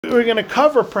we're going to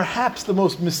cover perhaps the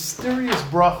most mysterious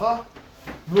bracha,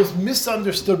 the most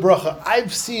misunderstood bracha.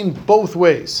 I've seen both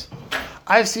ways.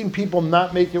 I've seen people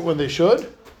not make it when they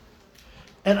should,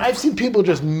 and I've seen people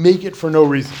just make it for no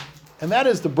reason. And that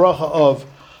is the bracha of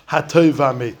Hatov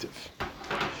HaMeitiv.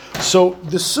 So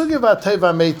the sugya of Hatov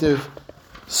HaMeitiv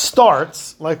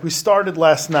starts, like we started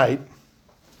last night,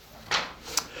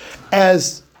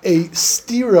 as a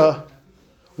stira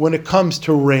when it comes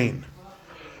to rain.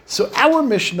 So our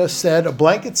Mishnah said a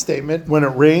blanket statement: when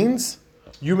it rains,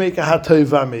 you make a Hatov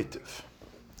HaMeitiv.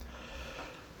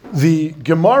 The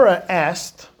Gemara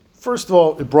asked, first of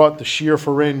all, it brought the shear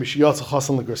for rain, Mishiyatza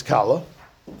Chasan L'Gers Kala,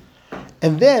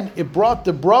 and then it brought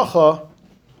the bracha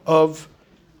of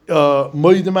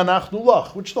Moedim Anachnu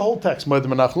Lach, which the whole text,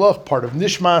 Moedim Anachnu Lach, part of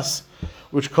Nishmas,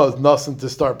 which caused Nasan to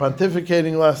start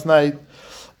pontificating last night.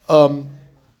 So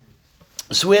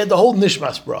we had the whole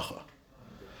Nishmas bracha.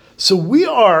 So we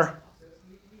are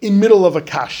in middle of a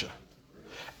kasha.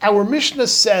 Our Mishnah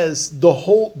says the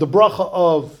bracha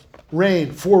of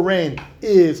rain, for rain,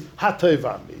 is Hatov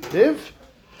HaMeitiv,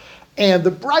 and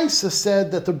the Brisa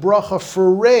said that the bracha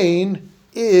for rain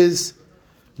is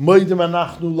Moedim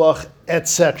Anachnu Lach,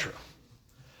 etc.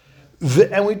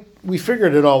 And we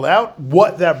figured it all out,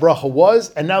 what that bracha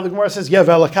was, and now the Gemara says, yeah,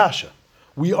 Velakasha.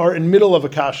 We are in middle of a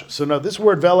kasha. So now this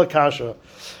word Velakasha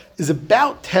is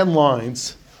about 10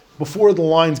 lines before the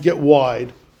lines get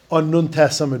wide on Nun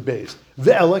Tes Amud Beis.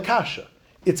 Velakasha.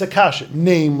 It's a kasha.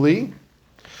 Namely,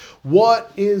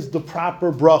 what is the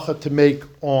proper bracha to make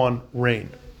on rain?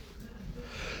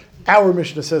 Our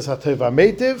Mishnah says Hatov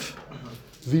HaMeitiv.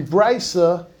 The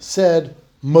Brisa said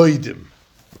Moedim.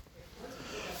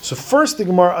 So first the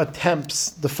Gemara attempts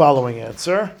the following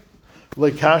answer.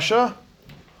 Lekasha,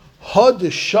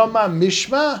 Had Shama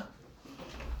Mishma,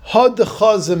 Had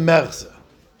Chaza Merza.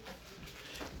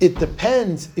 It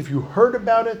depends if you heard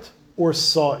about it or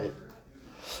saw it.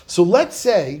 So let's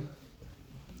say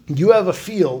you have a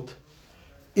field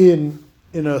in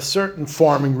a certain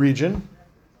farming region,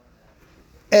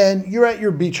 and you're at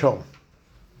your beach home,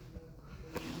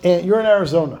 and you're in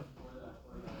Arizona.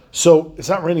 So it's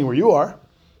not raining where you are,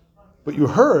 but you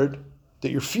heard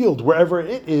that your field, wherever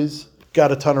it is,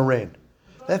 got a ton of rain.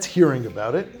 That's hearing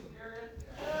about it.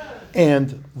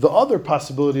 And the other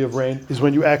possibility of rain is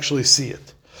when you actually see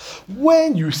it.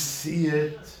 When you see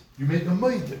it, you make a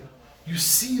moedim. You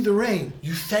see the rain.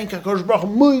 You thank HaKadosh Baruch Hu,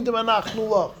 moedim anachnu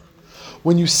lach.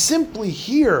 When you simply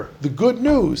hear the good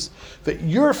news that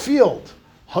your field,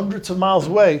 hundreds of miles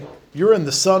away, you're in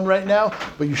the sun right now,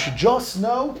 but you should just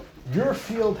know your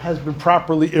field has been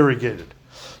properly irrigated.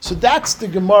 So that's the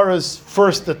Gemara's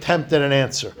first attempt at an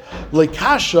answer.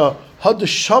 Lekasha had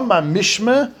shama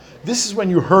mishma. This is when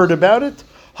you heard about it.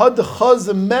 Had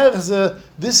chaza merze.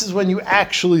 This is when you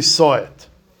actually saw it.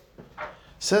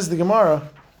 Says the Gemara.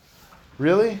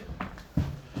 Really?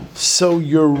 So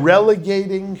you're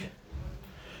relegating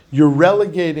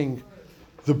the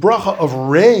bracha of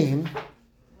rain,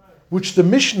 which the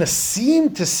Mishnah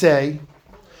seemed to say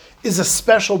is a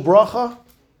special bracha,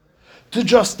 to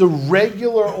just the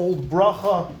regular old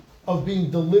bracha of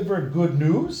being delivered good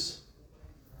news?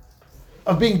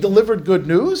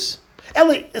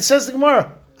 Eli, it says the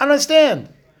Gemara, I don't understand.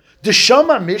 The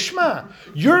Shama Mishma,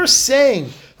 you're saying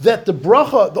that the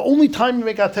bracha, the only time you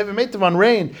make Hatov HaMeitiv on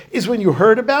rain is when you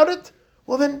heard about it?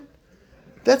 Well then,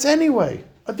 that's anyway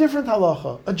a different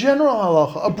halacha, a general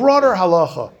halacha, a broader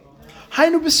halacha.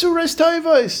 Hainu b'suras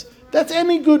toivos. That's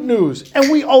any good news.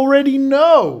 And we already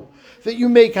know that you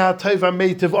make Hatov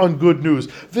HaMeitiv on good news.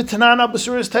 V'tanana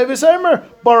b'suras toivos emer,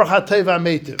 baruch Hatov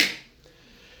HaMeitiv.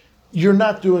 You're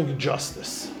not doing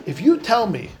justice. If you tell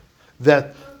me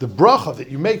that the bracha that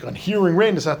you make on hearing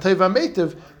rain is Hatov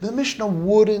HaMeitiv, the Mishnah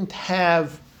wouldn't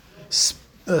have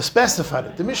specified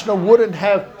it. The Mishnah wouldn't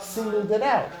have singled it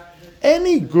out.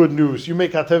 Any good news you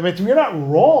make Hatov HaMeitiv, you're not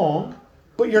wrong,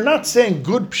 but you're not saying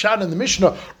good pshat in the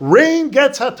Mishnah, rain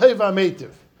gets Hatov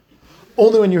HaMeitiv.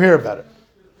 Only when you hear about it.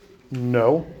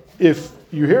 No. If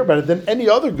you hear about it, then any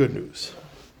other good news.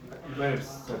 You might have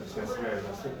said this yesterday,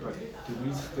 but do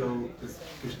we still, is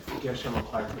Geshem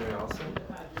apply today also?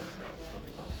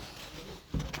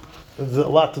 There's a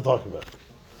lot to talk about.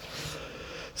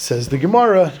 Says the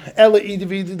Gemara, Ela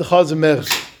idivid chaza merz.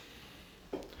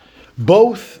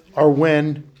 Both are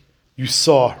when you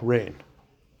saw rain.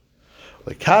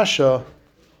 Like kasha,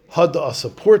 hada asa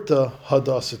porta,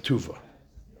 hada asa tuva.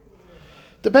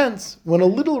 Depends. When a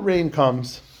little rain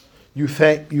comes, you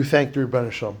thank the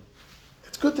Rebbeinu Shalom.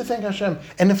 It's good to thank Hashem.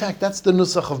 And in fact, that's the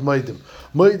nusach of Moedim.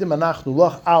 Moedim anachnu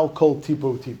lach al kol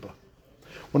tipo tipa.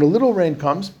 When a little rain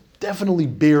comes, definitely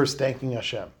bears thanking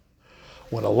Hashem.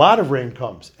 When a lot of rain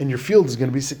comes and your field is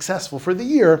going to be successful for the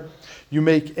year, you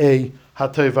make a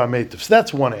hatay v'ametiv. So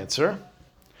that's one answer.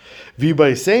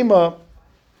 V'baisema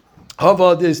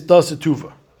havad is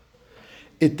dasatuva.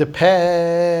 It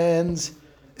depends.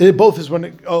 It both is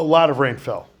when a lot of rain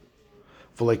fell.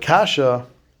 V'leikasha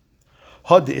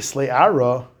had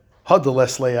isle'ara had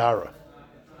lesle'ara.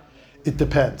 It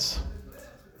depends.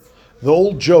 The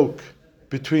old joke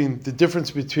between the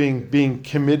difference between being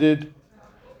committed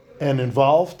and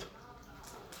involved.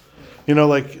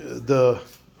 Like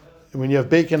when you have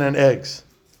bacon and eggs,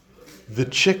 the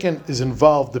chicken is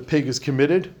involved, the pig is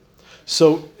committed.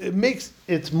 So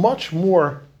it's much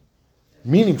more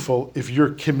meaningful if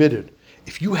you're committed.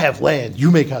 If you have land,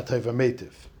 you make hatay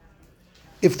v'ametiv.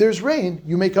 If there's rain,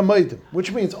 you make a maidim,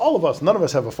 which means all of us, none of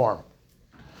us have a farm.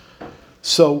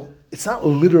 So it's not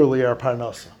literally our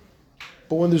parnasa.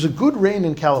 But when there's a good rain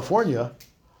in California,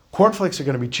 cornflakes are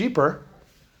going to be cheaper.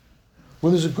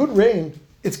 When there's a good rain,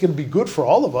 it's going to be good for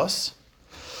all of us.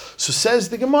 So says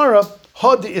the Gemara,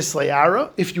 had isle'ara,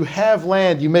 if you have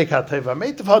land, you make hatay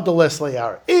v'ametiv, had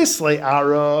lesle'ara.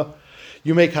 Isle'ara,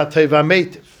 you make hatay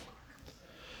v'ametiv.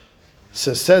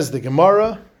 So says the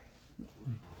Gemara,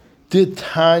 did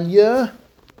Tanya,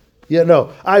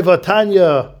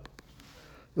 Vatanya,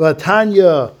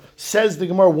 says the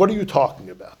Gemara, what are you talking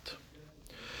about?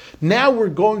 Now we're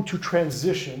going to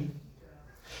transition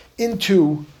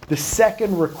into the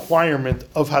second requirement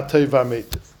of hatay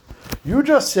v'ametiv. You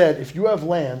just said if you have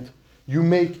land, you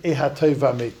make a hatay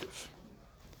v'ametiv.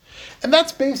 And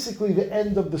that's basically the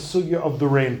end of the sugya of the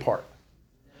rain part.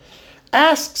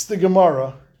 Asks the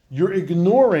Gemara, you're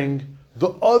ignoring the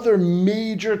other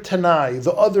major tanai,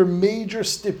 the other major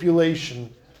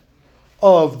stipulation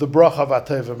of the bracha of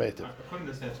hatay v'ametiv. According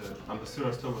to this answer, on the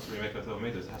Suras Tovos where you make hatay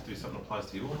v'ametiv, does it have to be something that applies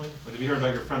to you only? Or did you hear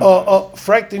about your friend?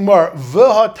 Frank Dingmar,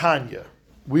 v'hatanya.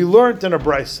 We learned in a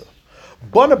brisa.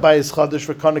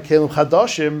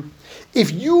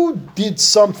 If you did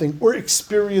something or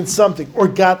experienced something or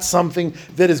got something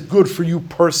that is good for you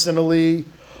personally,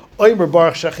 you make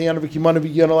a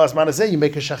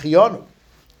shachiyanu.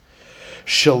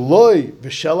 Shaloi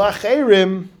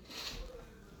v'shalacherim,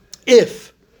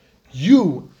 if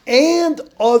you and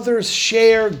others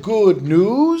share good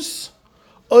news,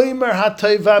 oimer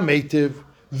hatay v'ametiv,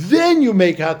 then you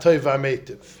make hatay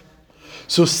v'ametiv.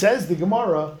 So says the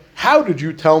Gemara, how did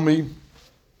you tell me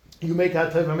you make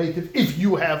hatay v'ametiv if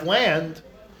you have land?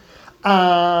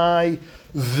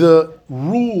 The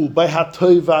rule by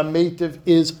hatay v'ametiv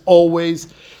is always,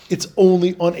 it's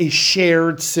only on a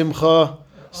shared simcha.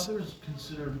 Others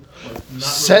considered not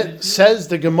Says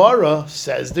the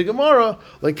Gemara,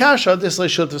 like kasha this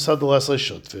leishutvis had the less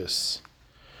leishutvis.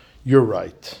 You're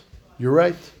right.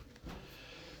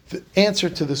 The answer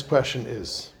to this question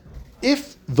is,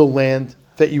 if the land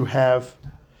that you have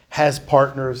has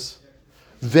partners,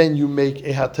 then you make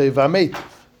a hatay v'ametiv.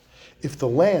 If the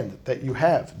land that you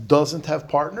have doesn't have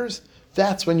partners,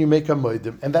 that's when you make a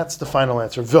moedim, and that's the final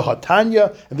answer.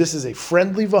 V'hatanya, and this is a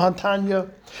friendly v'hatanya.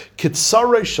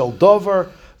 Kitzarei shel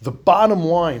davar. The bottom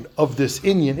line of this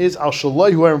Indian is al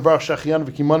shaloi hu'erim bar shachianu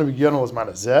v'kimanu v'gyanu l'zman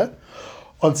hazeh.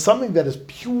 On something that is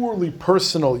purely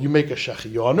personal, you make a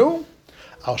shachianu.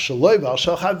 Al shaloi v'al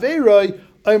shal chaveroi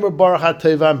omer bar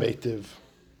hatei v'ametiv.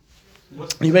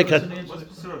 You make a. What's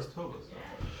Suras Tovos?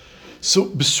 So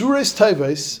b'suras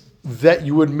tovos, that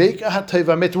you would make a hatay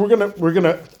v'ametiv. We're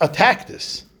gonna attack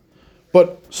this,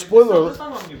 but spoiler. It's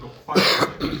not when you acquire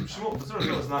something. The Suras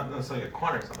Tovos is not necessarily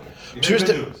acquiring something. You hear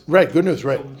Tuesday, good news. right? Good news,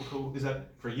 right? So is that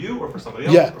for you or for somebody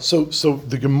else? Yeah. So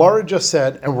the Gemara just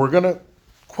said, and we're gonna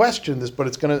question this, but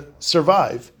it's gonna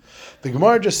survive. The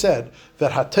Gemara just said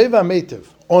that hatay v'ametiv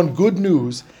on good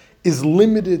news is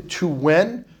limited to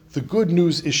when the good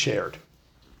news is shared.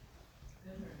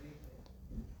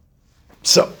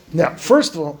 So now,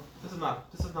 first of all. This is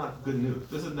not good news.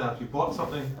 This is not if you bought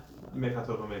something, you make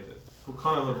hatay v'ametiv.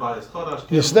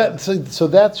 Yes, so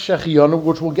that's shechiyanu,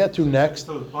 which we'll get to next.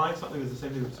 So buying something is the same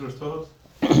thing as Suras Tovos?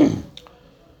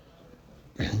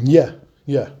 Yeah.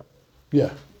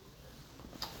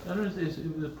 I don't know, is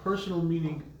the personal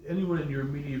meaning anyone in your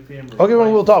immediate family? Okay,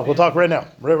 well, we'll talk. We'll talk right now.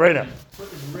 Right now.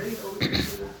 What is rain always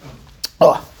considered?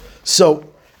 So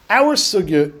our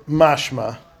sugya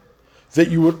mashma that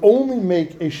you would only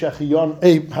make a shechiyon,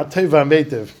 a hatay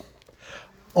v'ametiv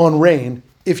on rain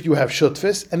if you have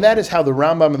shutfis, and that is how the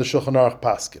Rambam and the Shulchan Aruch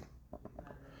paskin.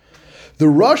 The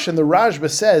Rosh and the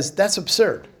Rashba says that's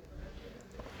absurd.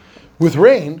 With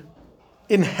rain,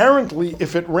 inherently,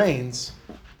 if it rains,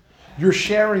 you're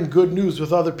sharing good news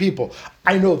with other people.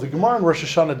 I know the Gemara in Rosh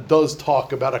Hashanah does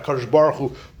talk about HaKadosh Baruch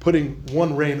Hu putting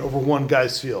one rain over one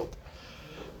guy's field.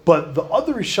 But the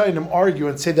other Rishonim argue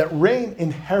and say that rain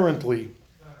inherently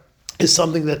is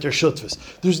something that they're shutfus.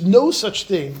 There's no such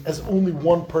thing as only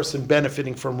one person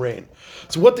benefiting from rain.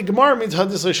 So what the Gemara means,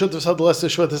 hadis shutfus,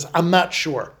 hadis shutfus, I'm not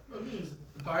sure.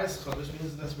 Bias chadis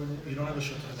means that's when you don't have a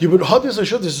shutfus. Yeah, but hadis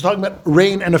shutfus is talking about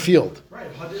rain and a field.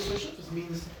 Right, hadis shutfus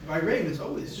means by rain it's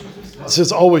always shutfus. So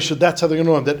it's always should. That's how they're going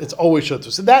to know that it's always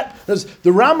shutfus. So that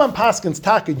the Rambam Paskins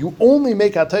Taka, you only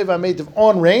make atayva meitiv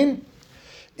on rain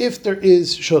if there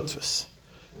is shutfus.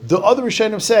 The other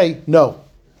Rishonim say no.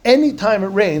 Anytime it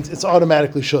rains, it's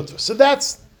automatically shutfus. So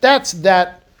that's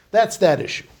that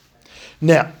issue.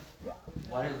 Now,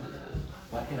 Why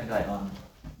can a guy own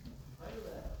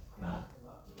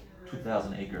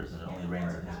 2,000 acres and it only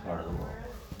rains in his part of the world?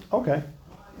 okay,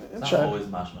 It's not always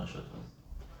mashma shutfus.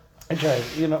 I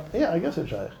guess it's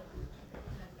shaykh.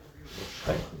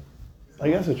 I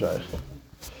guess it's shaykh.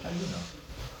 How do you know?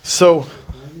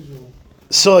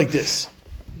 So like this,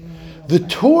 the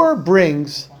Torah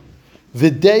brings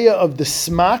the daya of the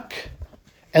smak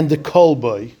and the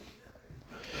kolboy,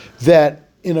 that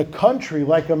in a country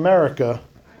like America,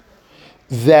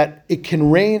 that it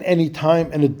can rain anytime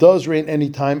and it does rain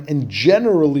anytime, and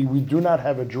generally we do not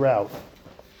have a drought,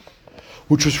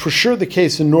 which was for sure the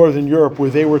case in Northern Europe where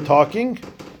they were talking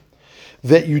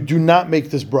that you do not make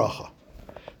this bracha.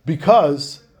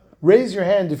 Because, raise your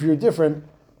hand if you're different,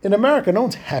 in America no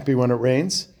one's happy when it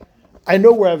rains. I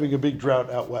know we're having a big drought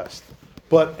out west.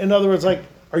 But in other words, like,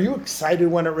 are you excited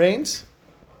when it rains?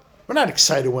 We're not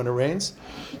excited when it rains.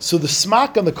 So the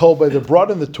smak and the kolbay, they're brought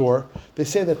in the Torah. They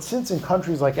say that since in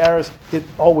countries like ours, it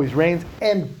always rains.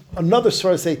 And another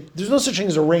source say, there's no such thing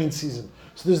as a rain season.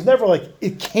 So there's never like,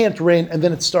 it can't rain, and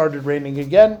then it started raining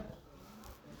again.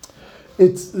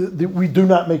 We do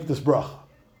not make this bracha.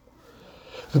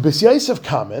 The Beis Yosef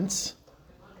comments,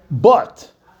 but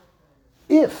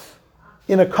if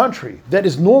in a country that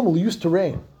is normally used to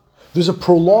rain, there's a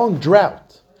prolonged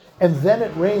drought, and then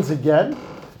it rains again,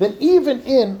 then even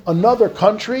in another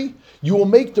country, you will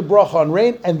make the bracha on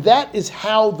rain, and that is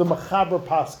how the Mechaber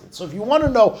paskins. So if you want to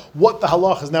know what the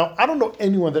halach is, now, I don't know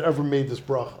anyone that ever made this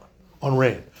bracha on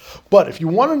rain. But if you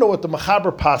want to know what the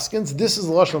Mechaber paskins, this is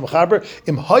the Lashon Mechaber,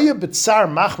 Im haya b'tsar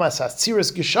machmas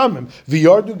hatziras geshamim,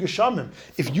 v'yardu geshamim.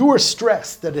 If you are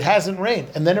stressed that it hasn't rained,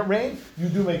 and then it rained, you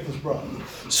do make this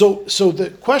bracha. So the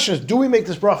question is, do we make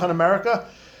this bracha in America?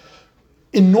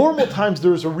 In normal times,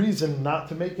 there is a reason not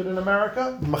to make it in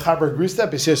America. Mechaber agrees to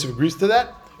that. Beis Yosef agrees to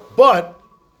that. But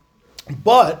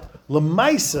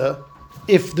lemaisa,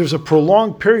 if there's a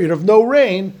prolonged period of no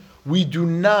rain, we do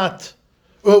not.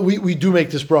 Well, we do make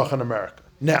this bracha in America.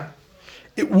 Now,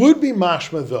 it would be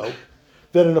mashma though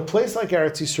that in a place like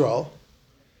Eretz Yisrael,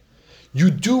 you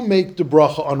do make the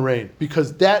bracha on rain,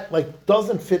 because that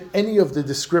doesn't fit any of the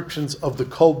descriptions of the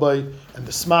kolbay and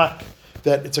the smak.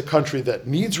 That it's a country that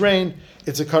needs rain,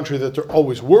 it's a country that they're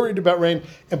always worried about rain.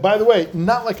 And by the way,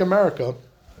 not like America.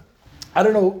 I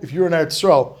don't know if you're in Eretz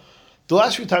Yisrael. The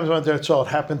last few times I went to Eretz Yisrael, it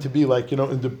happened to be in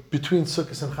the between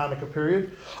Sukkot and Hanukkah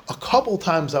period. A couple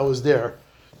times I was there,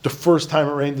 the first time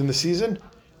it rained in the season,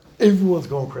 everyone's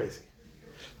going crazy.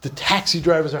 The taxi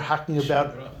drivers are hacking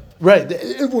about. Right,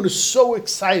 everyone is so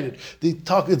excited. They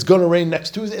talk, it's going to rain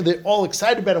next Tuesday, and they're all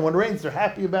excited about it. When it rains, they're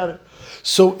happy about it.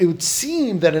 So it would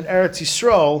seem that in Eretz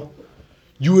Yisrael,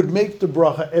 you would make the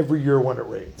bracha every year when it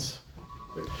rains.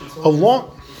 It's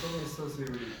Along, only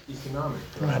associated with economic.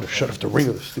 I don't know how to shut off the ring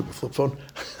of this stupid flip phone.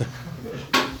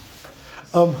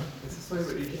 It's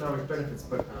associated with economic benefits,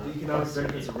 but the economic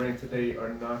benefits of rain today are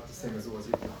not the same as it was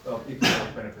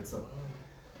economic benefits of.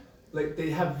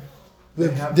 They have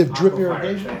drip aquifers,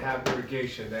 irrigation? They have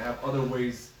irrigation. They have other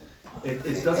ways. It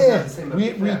doesn't have the same we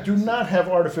effect. do not have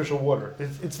artificial water.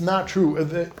 It's not true.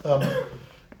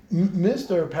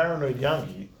 Mr. Paranoid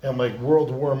Yankee and World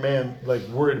War man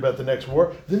worried about the next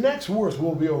war. The next wars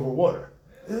will be over water.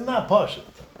 It's not pashut.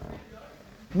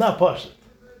 Not pashut.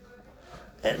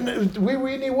 And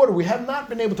we need water. We have not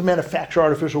been able to manufacture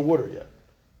artificial water yet.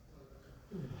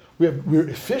 We're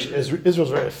efficient. Israel's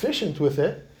very efficient with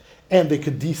it, and they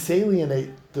could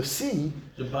desalinate the sea.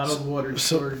 The bottled water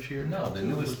storage here? No, the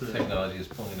newest technology is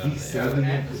pulling out of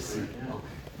Desalinate the sea.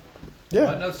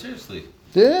 Yeah. No, seriously.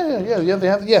 Yeah. They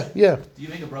have. Yeah. Do you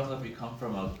make a bracha if you come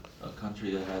from a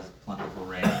country that has plentiful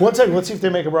rain? One second. Let's see if they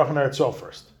make a bracha on Eretz Yisrael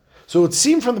first. So it would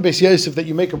seem from the Beis Yosef that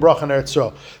you make a bracha on Eretz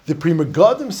Yisrael. The Pri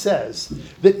Megadim says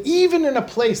that even in a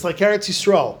place like Eretz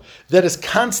Yisrael that is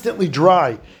constantly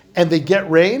dry and they get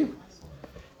rain,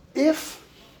 if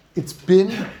it's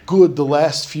been good the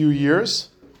last few years,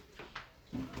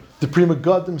 the Pri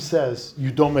Megadim says you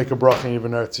don't make a bracha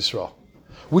even in Eretz Yisrael,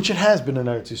 which it has been in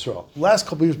Eretz Yisrael. The last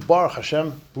couple of years, Baruch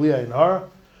Hashem, Bli Ayin Hara,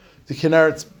 the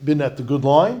Kinnaret's been at the good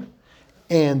line,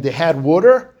 and they had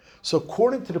water. So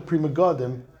according to the Pri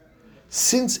Megadim,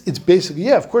 since it's basically,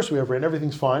 of course we have rain,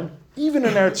 everything's fine. Even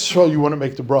in Eretz Yisrael, you want to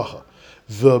make the bracha.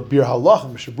 The Bir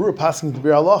Halacha, Mishnah Berurah passing the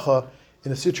Bir Halacha,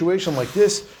 in a situation like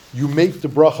this, you make the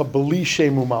bracha b'li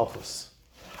shemu malchus.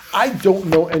 I don't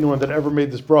know anyone that ever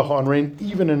made this bracha on rain,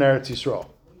 even in Eretz Yisrael.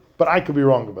 But I could be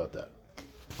wrong about that.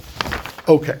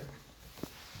 Okay.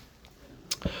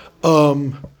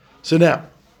 So now,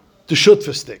 the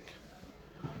shutfas thing.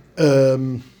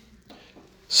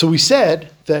 So we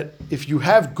said that if you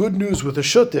have good news with a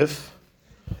shutif,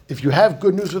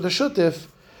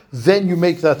 then you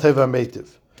make the Hateva Meitiv.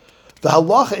 The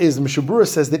halacha is, the Mishnah Berurah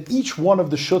says that each one of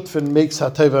the shutfin makes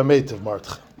Hateva Meitiv,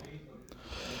 Martcha.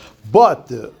 But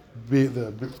the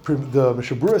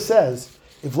Mishnah Berurah says,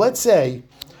 if let's say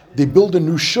they build a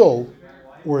new shul,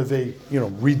 or they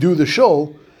redo the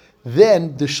shul,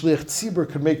 then the Shliach Tzibur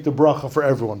could make the bracha for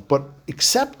everyone. But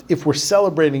except if we're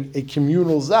celebrating a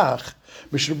communal zach,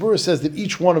 Mishnah Berurah says that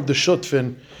each one of the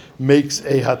shutfin makes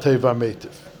a Hateva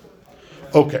Meitiv.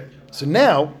 Okay, so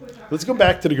now let's go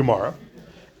back to the Gemara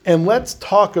and let's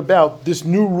talk about this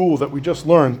new rule that we just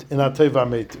learned in Hateva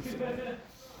Meitiv.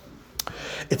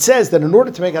 It says that in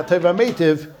order to make Hateva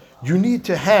Meitiv, you need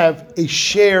to have a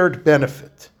shared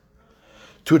benefit,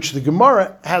 to which the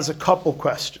Gemara has a couple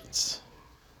questions.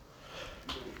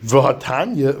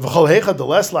 Anytime you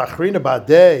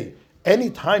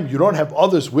don't have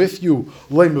others with you,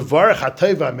 you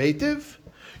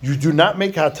do not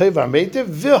make Hateva Meitiv.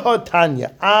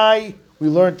 We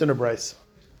learned in a brayso.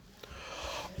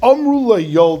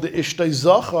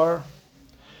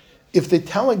 If they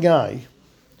tell a guy,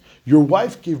 your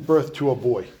wife gave birth to a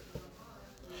boy,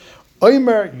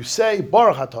 you say,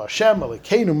 Baruch atah Hashem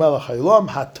Elokeinu melech haolam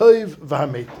hatov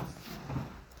v'hameitiv.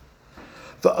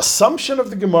 The assumption of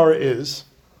the Gemara is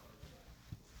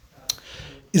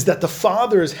that the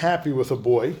father is happy with a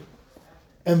boy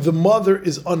and the mother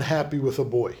is unhappy with a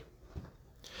boy.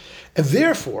 And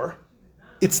therefore,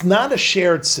 it's not a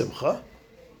shared simcha,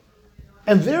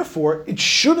 and therefore it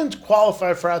shouldn't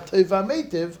qualify for Hateva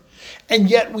Meitiv, and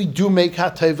yet we do make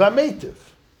Hateva Meitiv.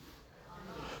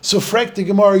 So, Frank the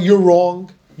Gemara, you're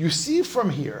wrong. You see from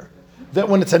here that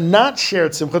when it's a not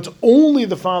shared simcha, it's only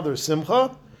the father's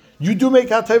simcha, you do make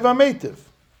Hateva Meitiv.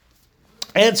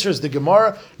 Answers the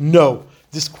Gemara, no.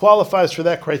 This qualifies for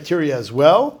that criteria as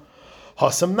well.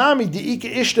 Hasamnami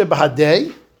di'ika ishte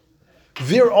b'hadei.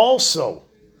 There also,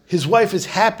 his wife is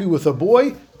happy with a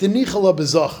boy, denichala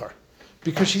b'zachar,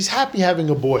 because she's happy having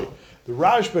a boy. The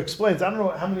Rashba explains, I don't know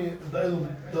how many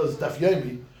does Daf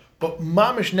Yomi, but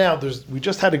mamish now, we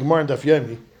just had a Gemara in Daf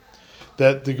Yomi,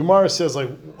 that the Gemara says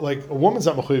like a woman's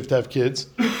not mechuyev to have kids.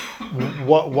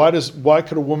 Why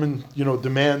could a woman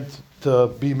demand to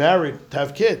be married to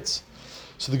have kids?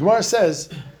 So the Gemara says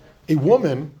a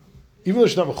woman, even though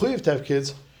she's not mechuyev to have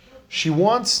kids, she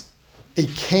wants a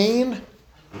cane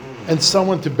and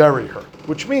someone to bury her,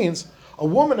 which means a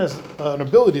woman has an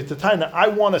ability to tell, I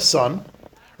want a son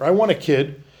or I want a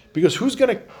kid, because who's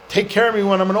going to take care of me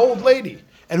when I'm an old lady,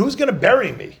 and who's going to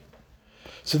bury me?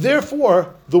 So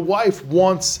therefore, the wife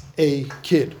wants a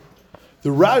kid. The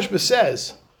Rashba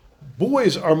says,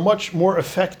 boys are much more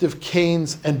effective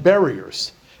canes and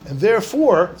barriers. And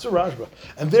therefore, it's a Rashba,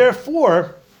 and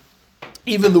therefore,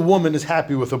 even the woman is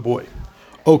happy with a boy.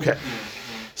 Okay.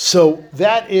 So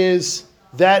that is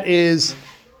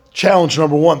challenge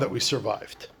number one that we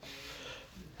survived.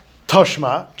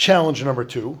 Tashma, challenge number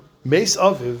two. Meis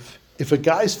Aviv, if a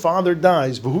guy's father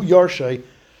dies, v'hu yarshay,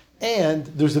 and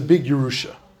there's a big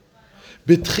Yerusha.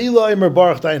 B'tchila imer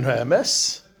baruch dayan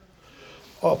ha'emes.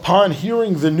 Upon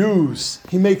hearing the news,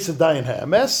 he makes a dayan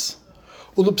ha'emes.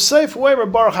 Ulupseif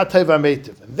imer baruch hateva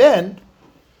meitiv. And then,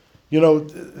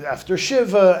 after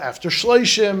Shiva, after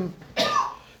Shleishim,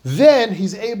 then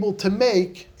he's able to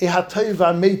make a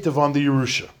hateva meitiv on the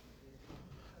Yerusha.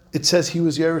 It says he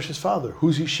was Yerush's father.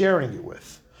 Who's he sharing it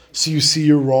with? So you see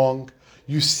you're wrong.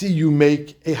 You see you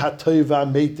make a hateva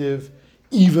meitiv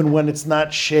even when it's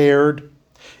not shared.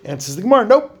 And says the Gemara,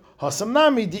 nope.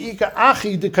 Hasamnami diika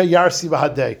achi dekayarsi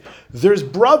v'hadei. There's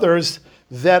brothers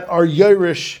that are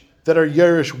Yerush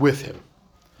with him.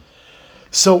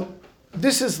 So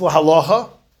this is the halacha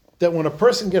that when a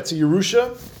person gets a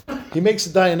Yerusha, he makes a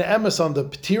dayan emes on the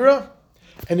Petira,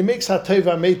 and he makes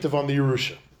hateva meitiv on the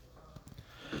Yerusha.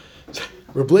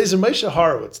 Reb Eliezer Moshe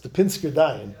Horowitz, the Pinsker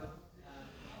Dayan,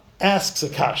 asks a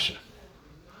kasha.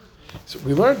 So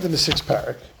we learned in the sixth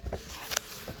parak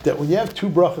that when you have two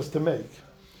brachas to make,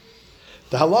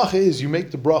 the halacha is you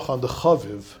make the bracha on the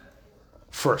chaviv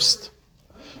first.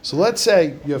 So let's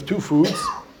say you have two foods,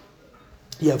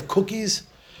 you have cookies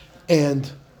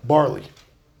and barley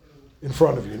in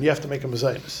front of you, and you have to make a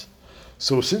mezainis.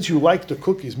 So since you like the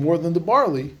cookies more than the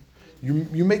barley,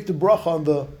 you make the bracha on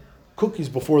the cookies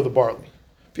before the barley.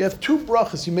 If you have two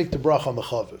brachas, you make the bracha on the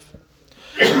chaviv.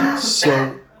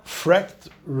 So, frekt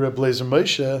Reb Lezer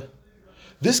Moshe,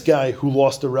 this guy who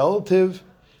lost a relative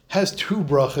has two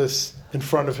brachas in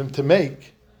front of him to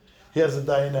make. He has a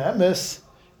dayan emes,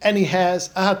 and he has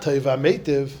a tova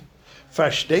meitiv.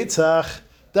 Fashteitzach,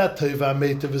 that tova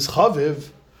meitiv is chaviv.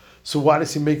 So why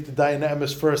does he make the dayan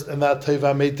emes first and that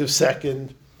tova meitiv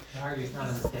second? He's not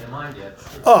in the state of mind yet.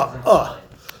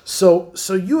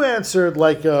 So you answered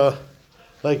like a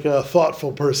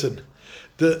thoughtful person.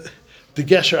 The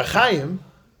Gesher Chaim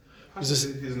is this.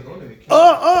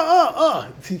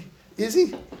 Is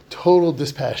he? Total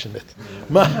dispassionate.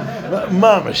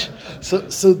 Mamish.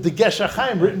 So the Gesher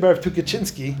Chaim written by Rav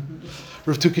Tukachinsky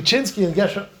and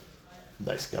Gesher.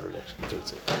 Nice gutter actually.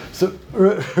 So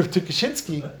Rav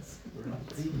Tukachinsky.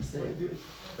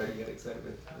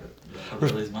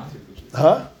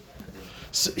 Huh?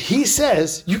 So he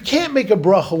says you can't make a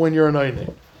bracha when you're an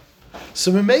oinen.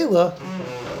 So Memela,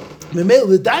 the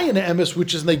dayan emes,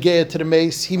 which is negeya to the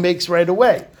mace, he makes right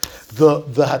away. The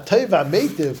hateva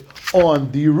meitiv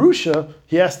on the Yerusha,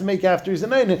 he has to make after he's an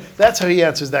oinen. That's how he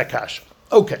answers that kasha.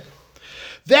 Okay,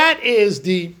 that is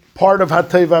the part of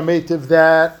hateva meitiv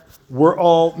that we're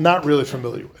all not really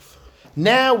familiar with.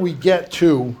 Now we get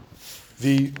to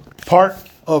the part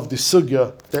of the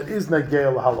sugya that is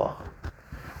negeya l'halacha.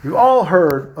 You all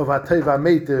heard of hateva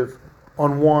meitiv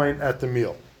on wine at the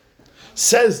meal.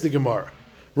 Says the Gemara.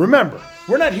 Remember,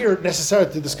 we're not here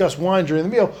necessarily to discuss wine during the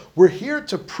meal. We're here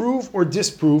to prove or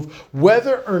disprove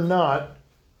whether or not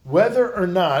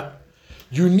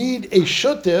you need a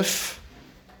shutif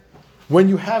when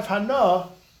you have hana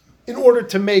in order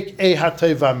to make a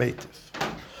hateva meitiv.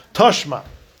 Tashma.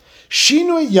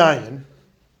 Shinui yayin,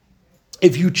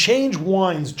 if you change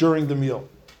wines during the meal.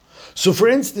 So for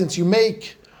instance, you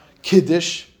make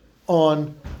kiddush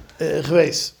on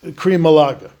cream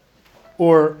malaga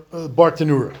or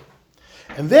bartanura.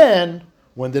 And then,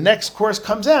 when the next course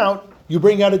comes out, you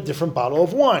bring out a different bottle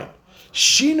of wine.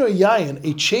 Shino yayin,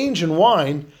 a change in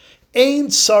wine, ein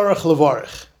sarach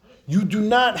levarich. You do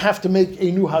not have to make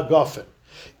a new hagafen.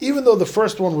 Even though the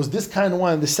first one was this kind of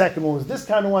wine, the second one was this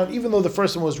kind of wine, even though the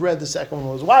first one was red, the second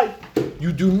one was white,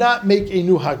 you do not make a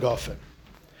new hagafen.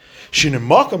 Shino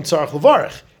makam sarach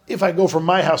levarich. If I go from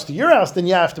my house to your house, then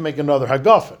you have to make another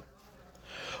hagafen.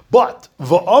 But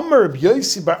va'amar Reb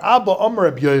Yosi bar Abba amar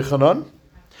Reb Yochanan,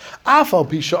 afal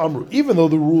pisha amru. Even though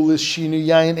the rule is shinu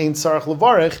yayin ein sarach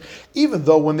levarich, even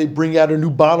though when they bring out a new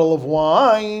bottle of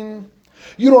wine,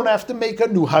 you don't have to make a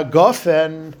new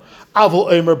hagafen. Aval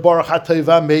omer baruch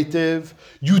hateva meitiv.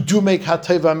 You do make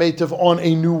hateva meitiv on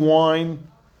a new wine.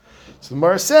 So the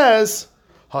Gemara says,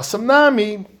 hasam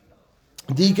nami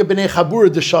diika b'nei chabura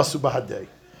deshasu b'hadei.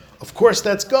 Of course,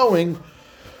 that's going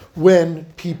when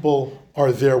people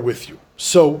are there with you.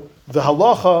 So the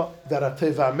halacha that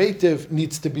hateva meitiv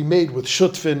needs to be made with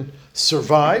shutfin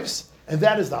survives, and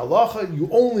that is the halacha. You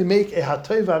only make a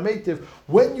hateva meitiv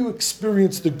when you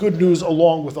experience the good news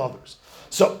along with others.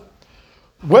 So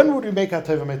when would we make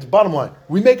hateva meitiv? Bottom line,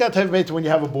 we make hateva meitiv when you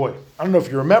have a boy. I don't know if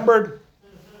you remembered,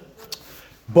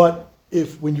 but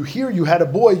if when you hear you had a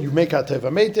boy, you make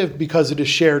hateva meitiv because it is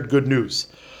shared good news.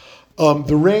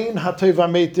 The rain, hateva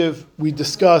meitiv, we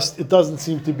discussed, it doesn't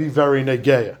seem to be very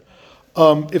negeya.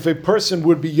 If a person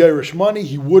would be yerush money,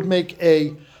 he would make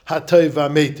a hateva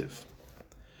meitiv.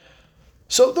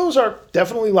 So those are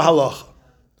definitely lahalacha.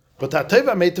 But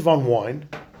hateva meitiv on wine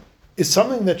is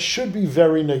something that should be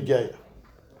very negeya.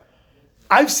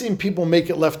 I've seen people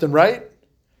make it left and right,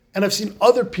 and I've seen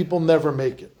other people never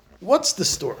make it. What's the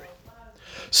story?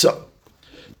 So,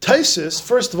 Taisus,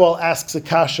 first of all, asks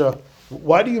Akasha,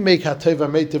 why do you make hateva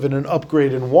meitiv in an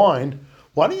upgrade in wine?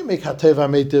 Why don't you make hateva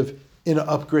meitiv in an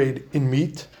upgrade in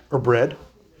meat or bread?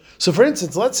 So for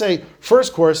instance, let's say,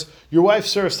 first course, your wife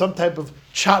serves some type of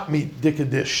chopped meat, dika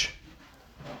dish.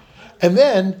 And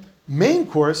then, main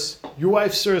course, your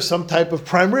wife serves some type of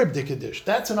prime rib dika dish.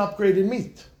 That's an upgrade in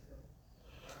meat.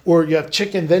 Or you have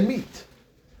chicken, then meat.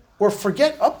 Or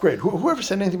forget upgrade. Whoever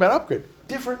said anything about upgrade?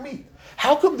 Different meat.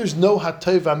 How come there's no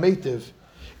hateva meitiv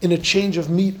in a change of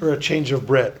meat or a change of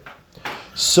bread?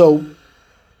 So,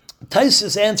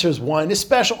 Taisus answers wine is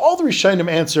special. All the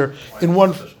Rishonim answer in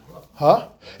one. Huh?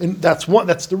 And that's one.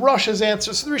 That's the Rosh's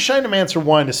answer. So the Rishonim answer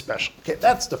wine is special. Okay,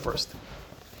 that's the first thing.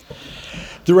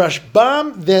 The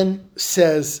Rashbam then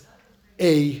says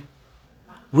a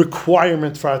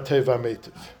requirement for hateva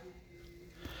meitiv.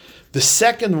 The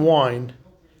second wine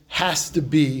has to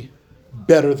be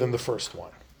better than the first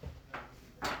wine.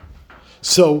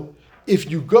 So if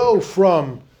you go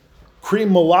from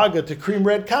cream Malaga to cream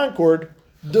red Concord,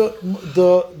 the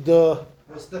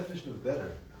What's the definition of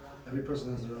better? Every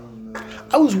person has their own.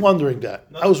 I was wondering that.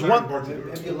 I was wondering.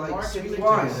 Maybe you like Market sweet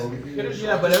wine. wine.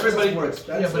 Yeah, but everybody, More yeah,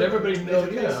 expensive. but everybody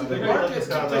knows, yeah. The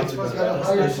market's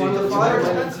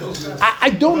I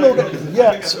don't know that.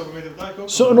 Yeah.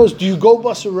 So knows. Do you go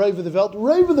bust a Rave of the Welt?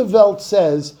 Rave of the Welt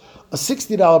says a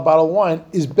 $60 bottle of wine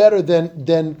is better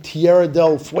than Tierra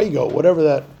del Fuego, whatever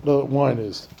that the wine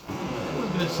is. I was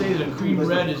gonna say the cream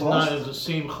red is not as the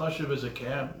same chashuv as a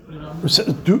cab, you know?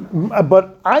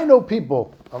 But I know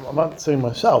people. I'm not saying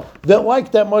myself that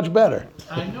like that much better.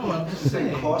 I know, I'm just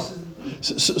saying. Cost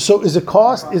is So is it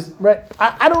cost? Is right?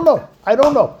 I don't know. I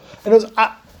don't know. And it was,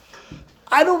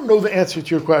 I don't know the answer to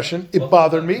your question. It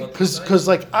bothered me because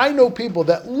like I know people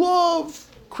that love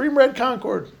cream red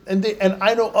Concord, and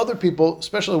I know other people,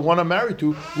 especially one I'm married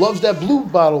to, loves that blue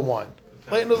bottle wine.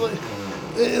 Like,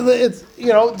 it's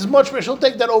it's much better. She'll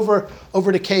take that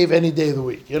over the cave any day of the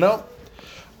week. So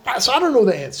I don't know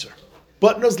the answer.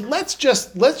 But let's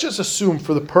just assume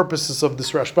for the purposes of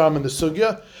this Rashbam and the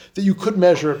Sugya that you could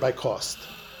measure it by cost.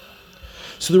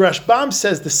 So the Rashbam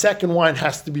says the second wine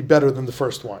has to be better than the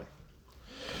first wine.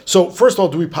 So first of all,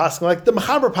 do we paskin like the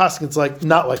Mechaber paskin? It's like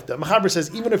not like that. Mechaber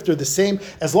says even if they're the same,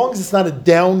 as long as it's not a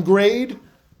downgrade,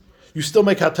 you still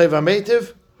make Hatay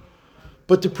V'Ameitiv.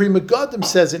 But the Pri Megadim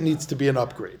says it needs to be an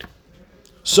upgrade.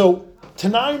 So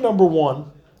Tanai number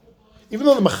one. Even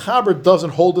though the Mechaber doesn't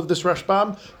hold of this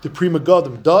Rashbam, the Pri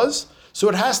Megadim does, so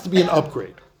it has to be an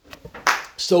upgrade.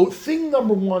 So thing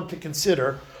number one to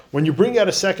consider, when you bring out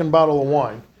a second bottle of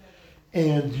wine,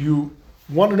 and you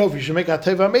want to know if you should make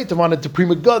Hatay V'Ameitiv on it, the Pri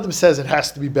Megadim says it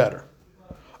has to be better.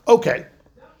 Okay,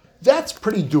 that's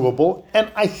pretty doable,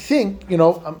 and I think,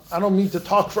 I don't mean to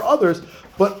talk for others,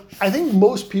 but I think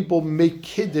most people make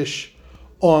Kiddush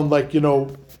on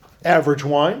average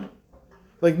wine.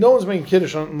 Like no one's making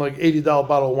Kiddush on like $80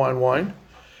 bottle of wine.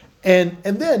 And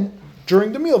then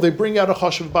during the meal they bring out a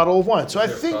chashuv bottle of wine. So I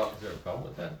think Is there a problem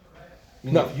with that?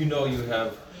 No. If you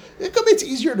have. it could be it's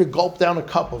easier to gulp down a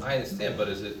cup of. I understand, but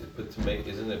isn't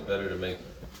it better to make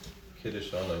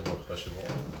Kiddush on a more chashuv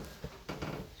wine?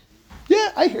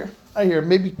 Yeah, I hear.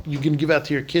 Maybe you can give out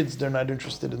to your kids. They're not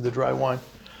interested in the dry wine.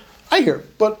 I hear.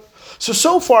 But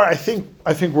so far I think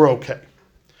we're okay.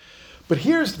 But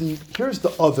here's the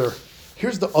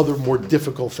other more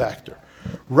difficult factor.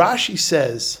 Rashi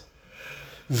says,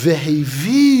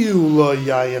 "Veheviu lo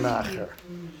yayin acher."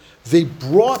 They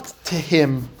brought to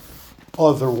him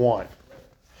other wine,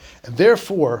 and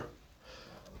therefore,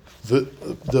 the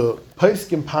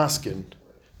paskin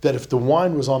that if the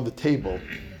wine was on the table,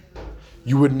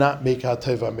 you would not make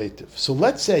Hatay V'Ameitiv. So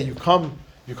let's say you come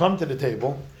to the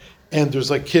table, and there's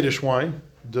like Kiddush wine,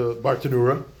 the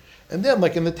Bartanura, and then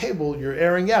like in the table you're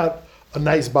airing out a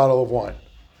nice bottle of wine.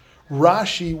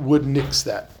 Rashi would nix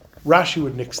that. The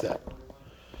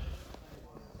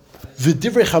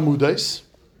Divrei Chamudais,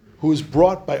 who is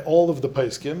brought by all of the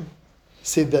Paiskim,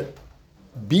 say that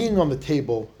being on the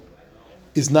table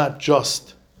is not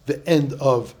just the end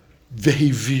of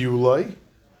Vehiviulai.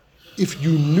 If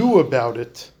you knew about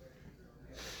it,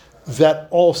 that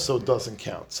also doesn't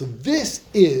count. So this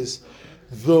is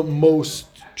the most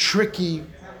tricky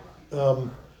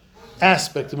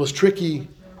aspect, the most tricky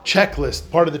checklist,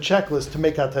 part of the checklist to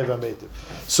make Hatay V'Ameitiv.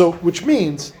 So, which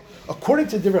means, according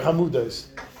to Divrei Hamudais,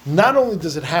 not only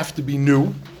does it have to be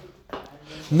new,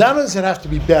 not only does it have to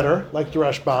be better, like the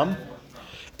Rashbam,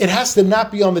 it has to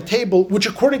not be on the table, which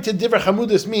according to Divrei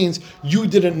Hamudais means you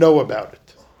didn't know about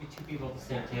it. Be two people at the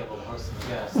same table, host and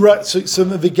guest. Right, so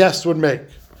the guest would make.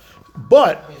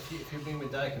 But If you're being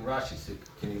Medayik and Rashi, so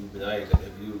can you Medayik that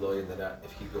if you lawyer that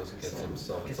if he goes and gets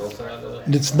himself, it's also out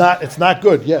of it's not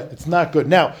good. Yeah, it's not good.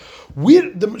 Now,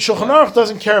 the Shulchan Aruch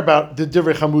doesn't care about the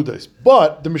Divrei Chamudais,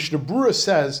 but the Mishnah Berurah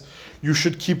says you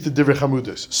should keep the Divrei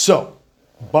Chamudais. So,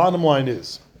 bottom line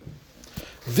is,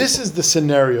 this is the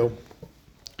scenario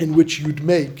in which you'd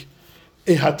make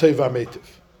a Hatay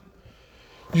V'Ameitiv.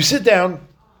 You sit down,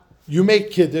 you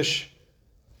make Kiddush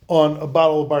on a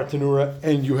bottle of Bartanura,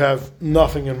 and you have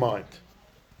nothing in mind.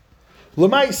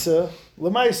 Lemaisa,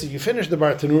 you finish the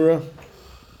Bartanura,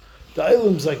 the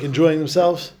Eilim's like enjoying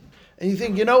themselves, and you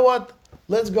think, you know what?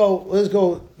 Let's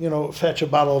go, fetch a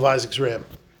bottle of Isaac's Ram.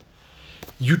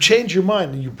 You change your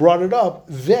mind and you brought it up,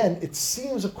 then it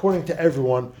seems, according to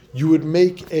everyone, you would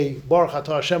make a Baruch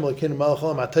Atah Hashem Elokeinu Melech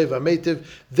Haolam Hatay V'Ameitiv.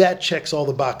 That checks all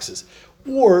the boxes.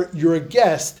 Or you're a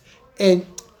guest and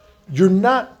you're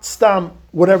not stam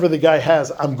whatever the guy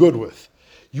has, I'm good with.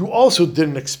 You also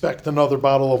didn't expect another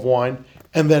bottle of wine,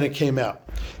 and then it came out.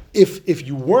 if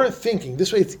you weren't thinking,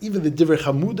 this way it's even the Divrei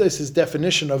Hamudas'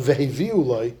 definition of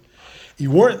Veheviulai,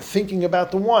 you weren't thinking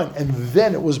about the wine, and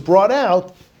then it was brought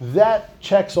out, that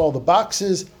checks all the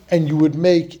boxes, and you would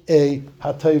make a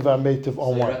Hatay V'Ametiv So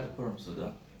on you're wine. at the Purim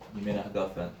Suda, you made a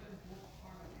hagafen,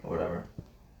 or whatever,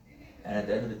 and at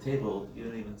the end of the table, you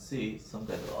don't even see some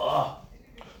guy go, oh!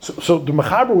 So the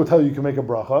Mechaber would tell you can make a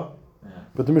bracha, Yeah.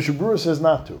 but the Mishnah Berurah says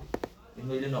not to. Even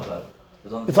though you didn't know about it.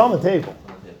 It's on the table. It's on the table.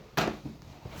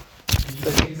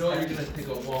 You know you're gonna take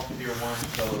a walk with your wine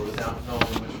cellar without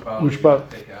knowing which bottle Which you're gonna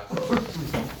bottle? take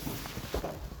out.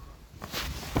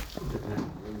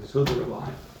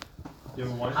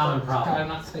 Common problem. I'm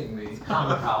not saying me.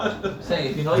 Common problem. I'm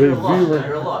saying, if you know you're a lush, Veheviulai. then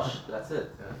you're a lush. That's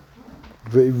it.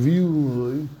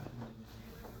 Veheviulai.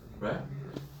 Right?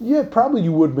 Yeah, probably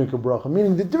you would make a bracha.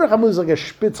 Meaning the Divrei Hamudas is like a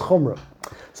spitz chumrah.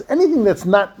 So anything that's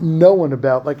not known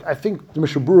about, like I think the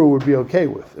Mishnah Berurah would be okay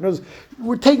with. In other words,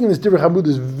 we're taking this Divrei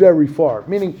Hamudas very far.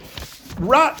 Meaning,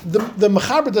 the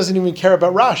Mechaber doesn't even care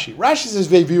about Rashi. Rashi says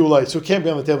Ve'viulai, so it can't be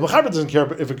on the table. Mechaber doesn't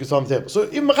care if it's on the table. So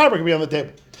even Mechaber can be on the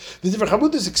table. The Divrei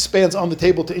Hamudas expands on the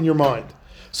table to in your mind.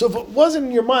 So if it wasn't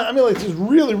in your mind, I mean, like it's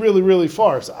really, really, really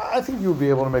far. So I think you would be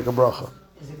able to make a bracha.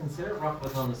 Is it considered rough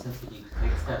with on the sense that you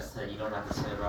take steps that you don't have to say rough?